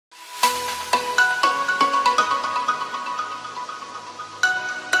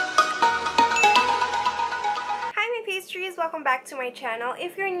welcome back to my channel.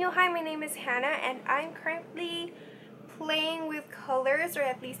 If you're new, hi, my name is Hannah and I'm currently playing with colors, or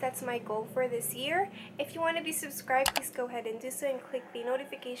at least that's my goal for this year. If you want to be subscribed, please go ahead and do so and click the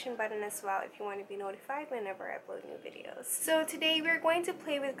notification button as well if you want to be notified whenever I upload new videos. So today we're going to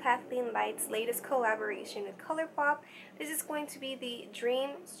play with Kathleen Light's latest collaboration with ColourPop. This is going to be the Dream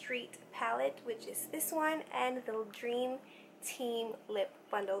Street palette, which is this one, and the Dream Team lip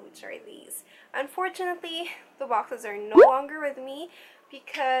bundle, which are these. Unfortunately, the boxes are no longer with me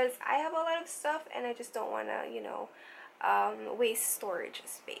because I have a lot of stuff and I just don't want to, you know, waste storage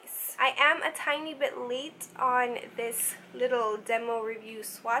space. I am a tiny bit late on this little demo review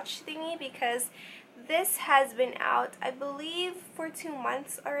swatch thingy because this has been out, I believe, for 2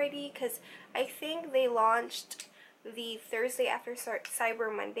 months already, because I think they launched the Thursday after Cyber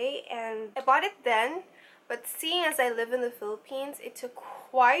Monday and I bought it then. But seeing as I live in the Philippines, it took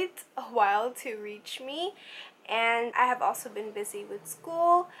quite a while to reach me, and I have also been busy with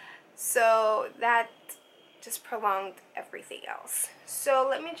school, so that just prolonged everything else. So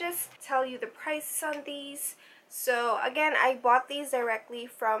let me just tell you the prices on these. So again, I bought these directly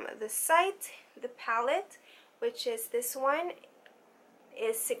from the site. The palette, which is this one,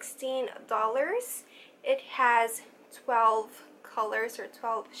 is $16. It has 12 colors or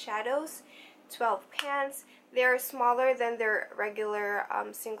 12 shadows, 12 pans. They're smaller than their regular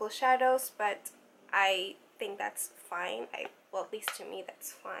single shadows, but I think that's fine. Well, at least to me,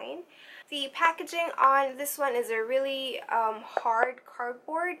 that's fine. The packaging on this one is a really hard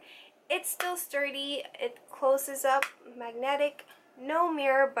cardboard. It's still sturdy. It closes up, magnetic, no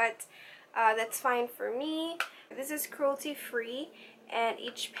mirror, but that's fine for me. This is cruelty free, and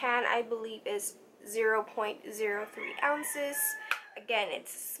each pan, I believe, is 0.03 ounces. Again,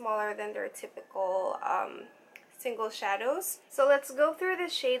 it's smaller than their typical single shadows. So let's go through the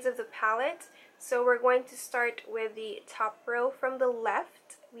shades of the palette. So we're going to start with the top row from the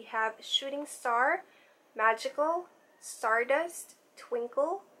left. We have Shooting Star, Magical, Stardust,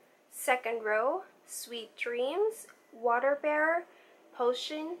 Twinkle. Second row, Sweet Dreams, Water Bearer,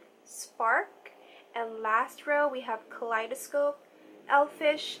 Potion, Spark. And last row, we have Kaleidoscope,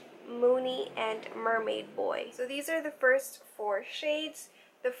 Elfish, Moony, and Mermaid Boy. So these are the first 4 shades.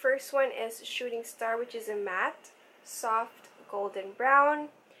 The first one is Shooting Star, which is a matte, soft golden brown.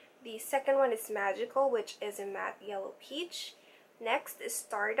 The second one is Magical, which is a matte yellow peach. Next is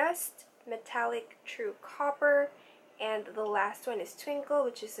Stardust, metallic true copper. And the last one is Twinkle,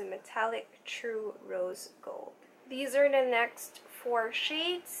 which is a metallic true rose gold. These are the next 4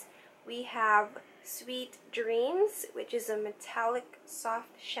 shades. We have Sweet Dreams, which is a metallic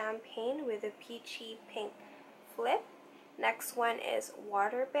soft champagne with a peachy pink flip. Next one is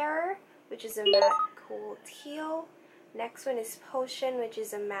Water Bearer, which is a matte cool teal. Next one is Potion, which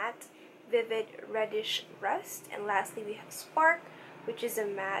is a matte vivid reddish rust. And lastly, we have Spark, which is a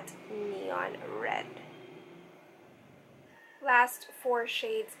matte neon red. Last 4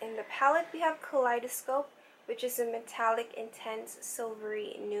 shades in the palette, we have Kaleidoscope, which is a metallic intense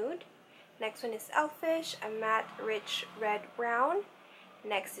silvery nude. Next one is Elfish, a matte rich red-brown.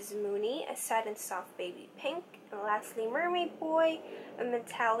 Next is Moony, a satin soft baby pink. And lastly, Mermaid Boy, a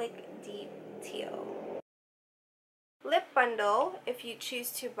metallic deep teal. Lip bundle, if you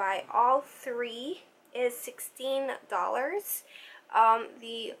choose to buy all 3, is $16.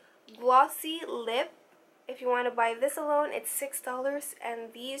 The Glossy lip, if you want to buy this alone, it's $6,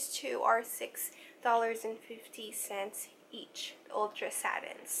 and these two are $6.50 each, the Ultra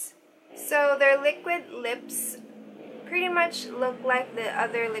Satins. So their liquid lips pretty much look like the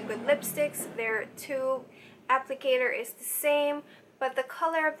other liquid lipsticks. Their tube applicator is the same, but the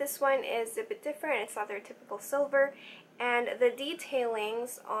color of this one is a bit different. It's not their typical silver, and the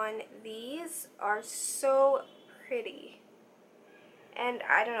detailings on these are so pretty. And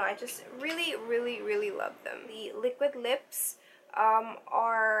I don't know, I just really love them. The liquid lips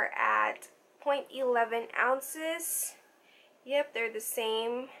are at 0.11 ounces. Yep, they're the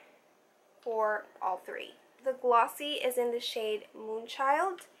same for all 3. The Glossy is in the shade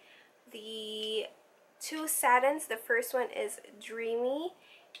Moonchild. The 2 satins, the first one is Dreamy,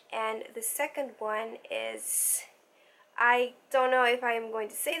 and the second one is, I don't know if I am going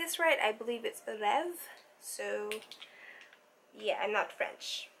to say this right, I believe it's Rêver. So yeah, I'm not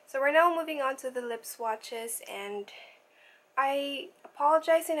French. So we're now moving on to the lip swatches, and I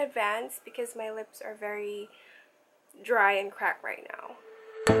apologize in advance because my lips are very dry and cracked right now.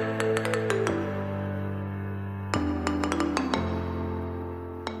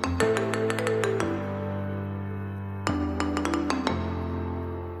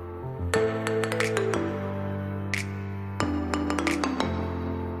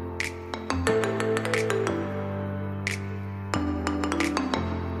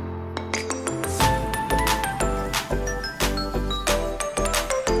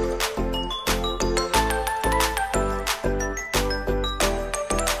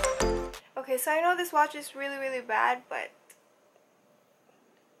 I know this watch is really, really bad, but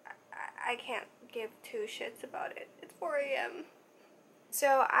I can't give two shits about it. It's 4 a.m.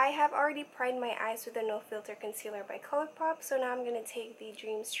 So I have already primed my eyes with the No Filter Concealer by Colourpop. So now I'm going to take the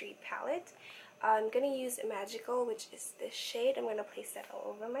Dream Street palette. I'm going to use Magical, which is this shade. I'm going to place that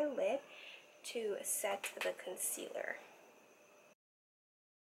all over my lid to set the concealer.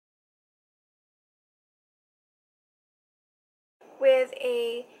 With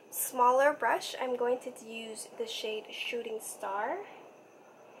a smaller brush, I'm going to use the shade Shooting Star.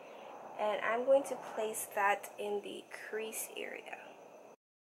 And I'm going to place that in the crease area.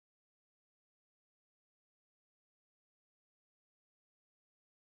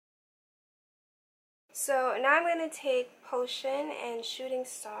 So now I'm going to take Potion and Shooting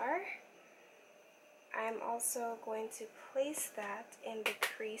Star. I'm also going to place that in the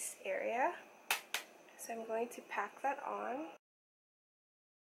crease area. So I'm going to pack that on.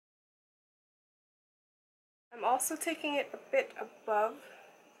 I'm also taking it a bit above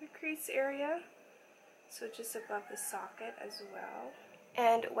the crease area, so just above the socket as well.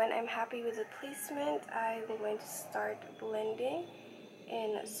 And when I'm happy with the placement, I'm going to start blending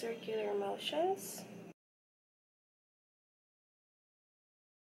in circular motions.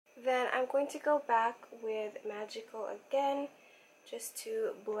 Then I'm going to go back with Magical again, just to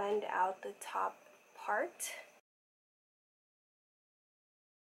blend out the top part.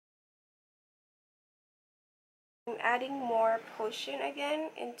 I'm adding more Potion again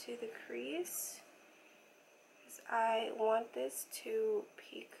into the crease, because I want this to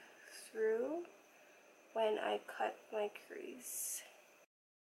peek through when I cut my crease.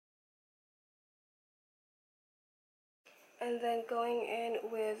 And then going in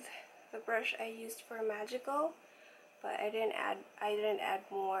with the brush I used for Magical, but I didn't add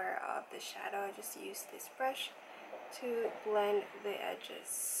more of the shadow. I just used this brush to blend the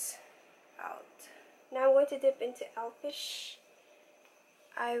edges out. Now I'm going to dip into Elfish.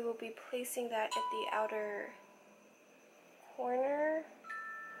 I will be placing that at the outer corner.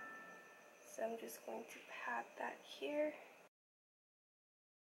 So I'm just going to pat that here.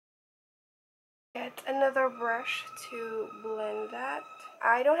 Get another brush to blend that.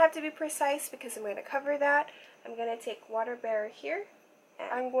 I don't have to be precise because I'm going to cover that. I'm going to take Water Bearer here, and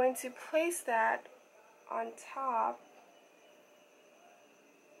I'm going to place that on top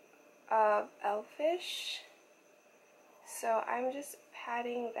of Elfish. So I'm just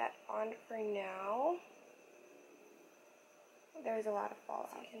patting that on for now. There's a lot of fallout,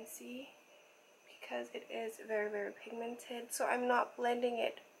 you can see, because it is very, very pigmented. So I'm not blending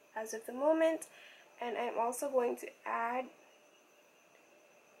it as of the moment. And I'm also going to add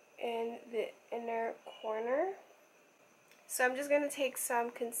in the inner corner. So I'm just going to take some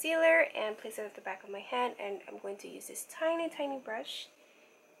concealer and place it at the back of my hand, and I'm going to use this tiny, tiny brush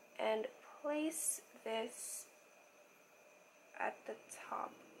and place this at the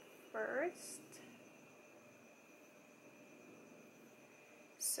top first.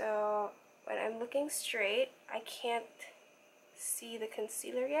 So when I'm looking straight, I can't see the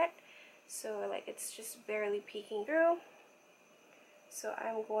concealer yet, so like it's just barely peeking through. So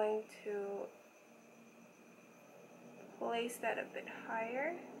I'm going to place that a bit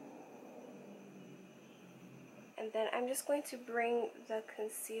higher, and then I'm just going to bring the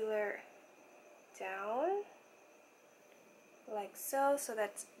concealer down like so, so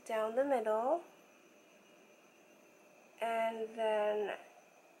that's down the middle, and then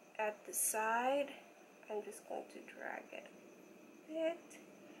at the side I'm just going to drag it a bit,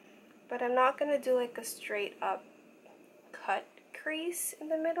 but I'm not going to do like a straight up cut crease in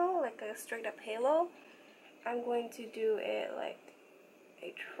the middle, like a straight up halo. I'm going to do it like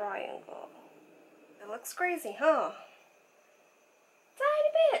a triangle. It looks crazy, huh?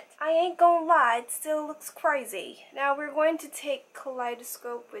 Tiny bit. I ain't gonna lie, it still looks crazy. Now we're going to take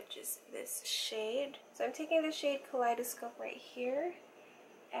Kaleidoscope, which is this shade. So I'm taking the shade Kaleidoscope right here,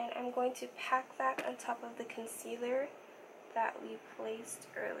 and I'm going to pack that on top of the concealer that we placed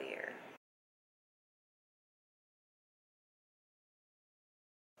earlier.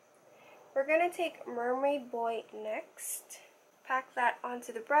 We're going to take Mermaid Boy next. Pack that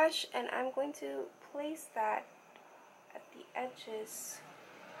onto the brush, and I'm going to place that at the edges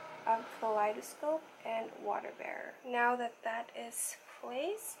of Kaleidoscope and Water Bearer. Now that that is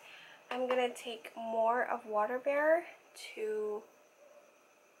placed, I'm going to take more of Water Bearer to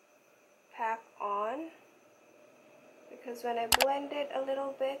pack on, because when I blend it a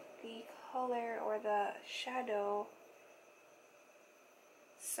little bit, the color or the shadow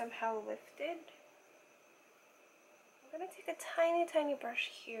somehow lifted. I'm going to take a tiny, tiny brush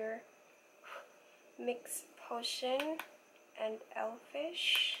here, mix Potion and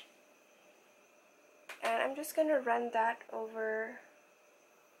Elfish, And I'm just gonna run that over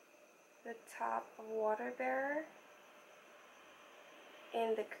the top of Water Bearer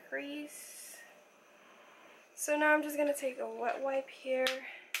in the crease. So now I'm just gonna take a wet wipe here,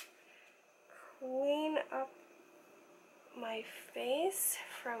 clean up my face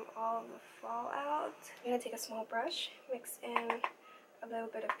from all the fallout. I'm gonna take a small brush, mix in a little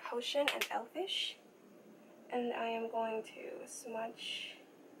bit of Potion and Elfish, and I am going to smudge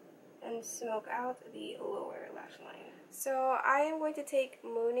and smoke out the lower lash line. So I am going to take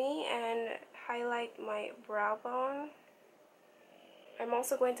Moony and highlight my brow bone. I'm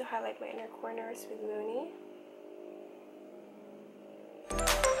also going to highlight my inner corners with Moony.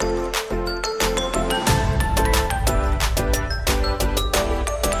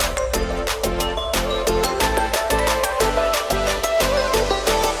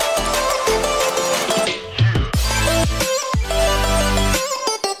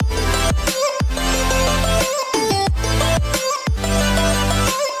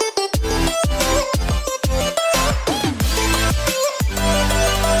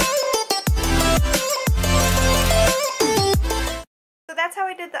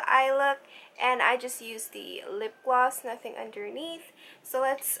 And I just used the lip gloss, nothing underneath. So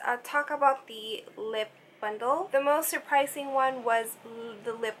let's talk about the lip bundle. The most surprising one was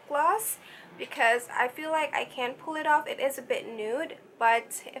the lip gloss, because I feel like I can pull it off. It is a bit nude,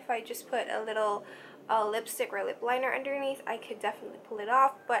 but if I just put a little lipstick or lip liner underneath, I could definitely pull it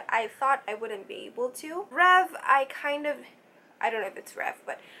off, but I thought I wouldn't be able to. I don't know if it's Rêver,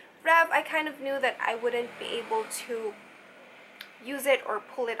 but Rêver, I kind of knew that I wouldn't be able to use it or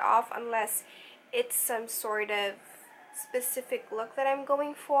pull it off unless it's some sort of specific look that I'm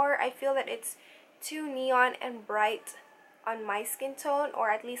going for. I feel that it's too neon and bright on my skin tone,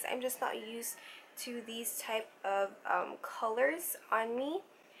 or at least I'm just not used to these type of colors on me.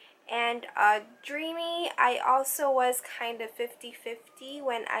 And Dreamy, I also was kind of 50-50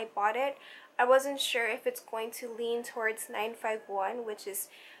 when I bought it. I wasn't sure if it's going to lean towards 951, which is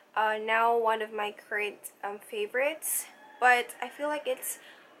now one of my current favorites. But I feel like it's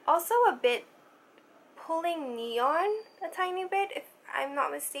also a bit pulling neon a tiny bit, if I'm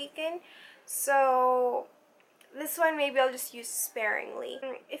not mistaken. So this one maybe I'll just use sparingly.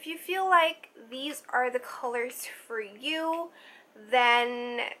 If you feel like these are the colors for you,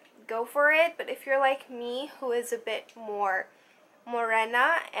 then go for it. But if you're like me, who is a bit more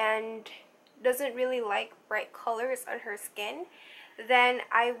morena and doesn't really like bright colors on her skin, then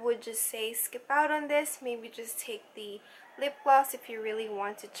I would just say skip out on this. Maybe just take the lip gloss if you really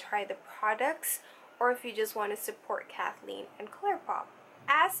want to try the products, or if you just want to support Kathleen and ColourPop.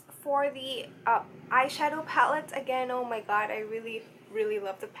 As for the eyeshadow palettes, again, oh my god, I really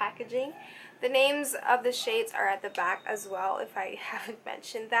love the packaging. The names of the shades are at the back as well, if I haven't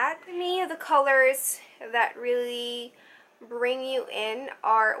mentioned that. To me, the colors that really bring you in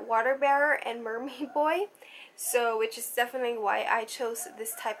are Water Bearer and Mermaid Boy, so which is definitely why I chose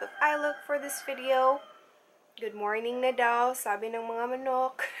this type of eye look for this video. Good morning na daw, sabi ng mga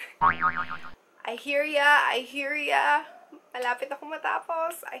manok. I hear ya. Malapit ako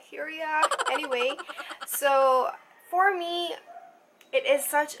matapos. I hear ya. Anyway, so for me, it is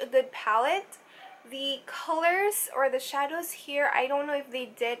such a good palette. The colors or the shadows here, I don't know if they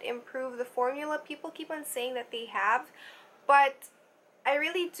did improve the formula. People keep on saying that they have, but I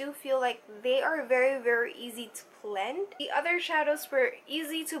really do feel like they are very easy to blend. The other shadows were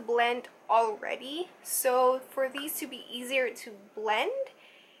easy to blend already, so for these to be easier to blend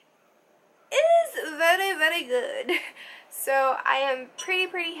is very good. So I am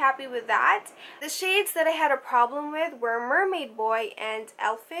pretty happy with that. The shades that I had a problem with were Mermaid Boy and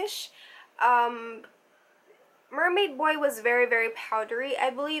Elfish. Mermaid Boy was very powdery. I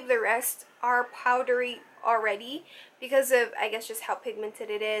believe the rest are powdery already because of, I guess, just how pigmented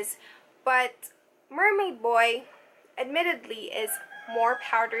it is. But Mermaid Boy admittedly is more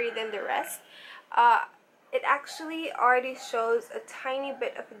powdery than the rest. It actually already shows a tiny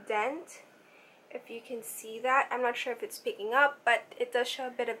bit of a dent, if you can see that. I'm not sure if it's picking up, but it does show a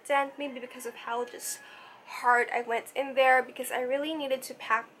bit of dent, maybe because of how just hard I went in there, because I really needed to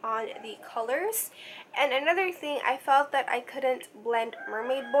pack on the colors. And another thing, I felt that I couldn't blend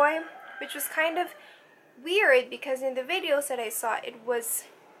Mermaid Boy, which was kind of weird because in the videos that I saw, it was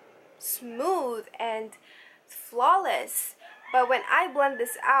smooth and flawless, but when I blend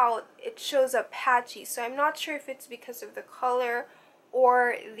this out, it shows up patchy. So I'm not sure if it's because of the color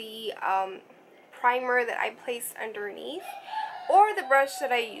or the primer that I placed underneath, or the brush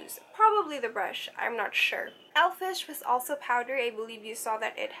that I used. Probably the brush, I'm not sure. Elfish was also powdery. I believe you saw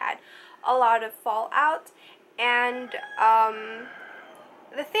that it had a lot of fallout, and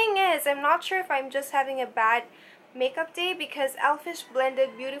the thing is, I'm not sure if I'm just having a bad makeup day because Elfish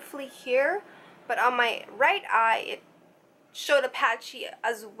blended beautifully here, but on my right eye it showed a patchy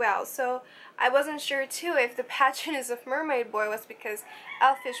as well. So I wasn't sure too if the patchiness of Mermaid Boy was because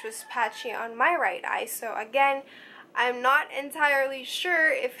Elfish was patchy on my right eye. So again, I'm not entirely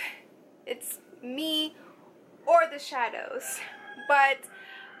sure if it's me or the shadows. But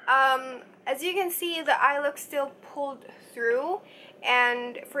as you can see, the eye look still pulled through,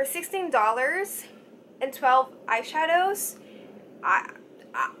 and for $16 and 12 eyeshadows,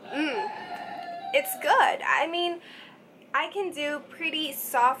 it's good. I mean, I can do pretty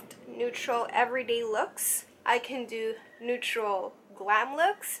soft, neutral, everyday looks. I can do neutral glam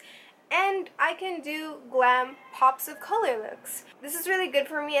looks, and I can do glam pops of color looks. This is really good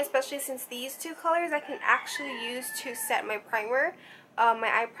for me, especially since these two colors I can actually use to set my primer, my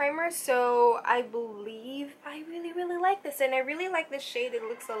eye primer. So I believe I really like this, and I really like this shade. It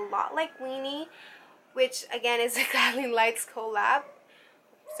looks a lot like Weenie, which again is a Guiding Lights collab.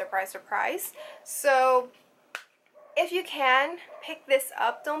 Surprise, surprise. So if you can, pick this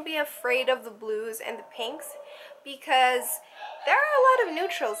up. Don't be afraid of the blues and the pinks, because there are a lot of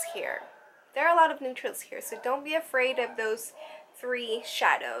neutrals here. So don't be afraid of those 3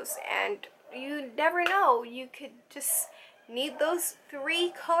 shadows. And you never know, you could just need those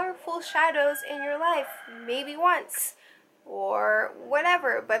 3 colorful shadows in your life, maybe once or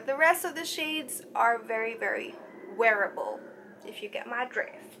whatever. But the rest of the shades are very wearable, if you get my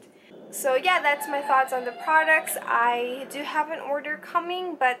drift. So yeah, that's my thoughts on the products. I do have an order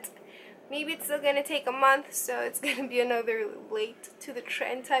coming, but maybe it's still gonna take a month, so it's gonna be another late to the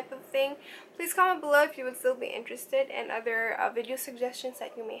trend type of thing. Please comment below if you would still be interested, and other video suggestions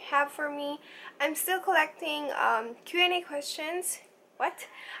that you may have for me. I'm still collecting Q&A questions. What?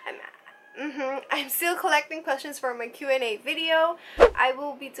 I'm still collecting questions for my Q&A video. I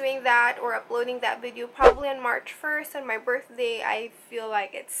will be doing that or uploading that video probably on March 1st on my birthday. I feel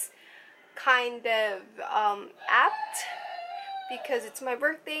like it's kind of apt because it's my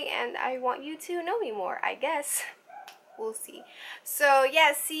birthday and I want you to know me more, I guess. We'll see. So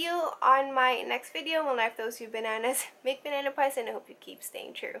yeah, see you on my next video. We'll knife those few bananas, make banana pies, and I hope you keep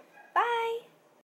staying true. Bye!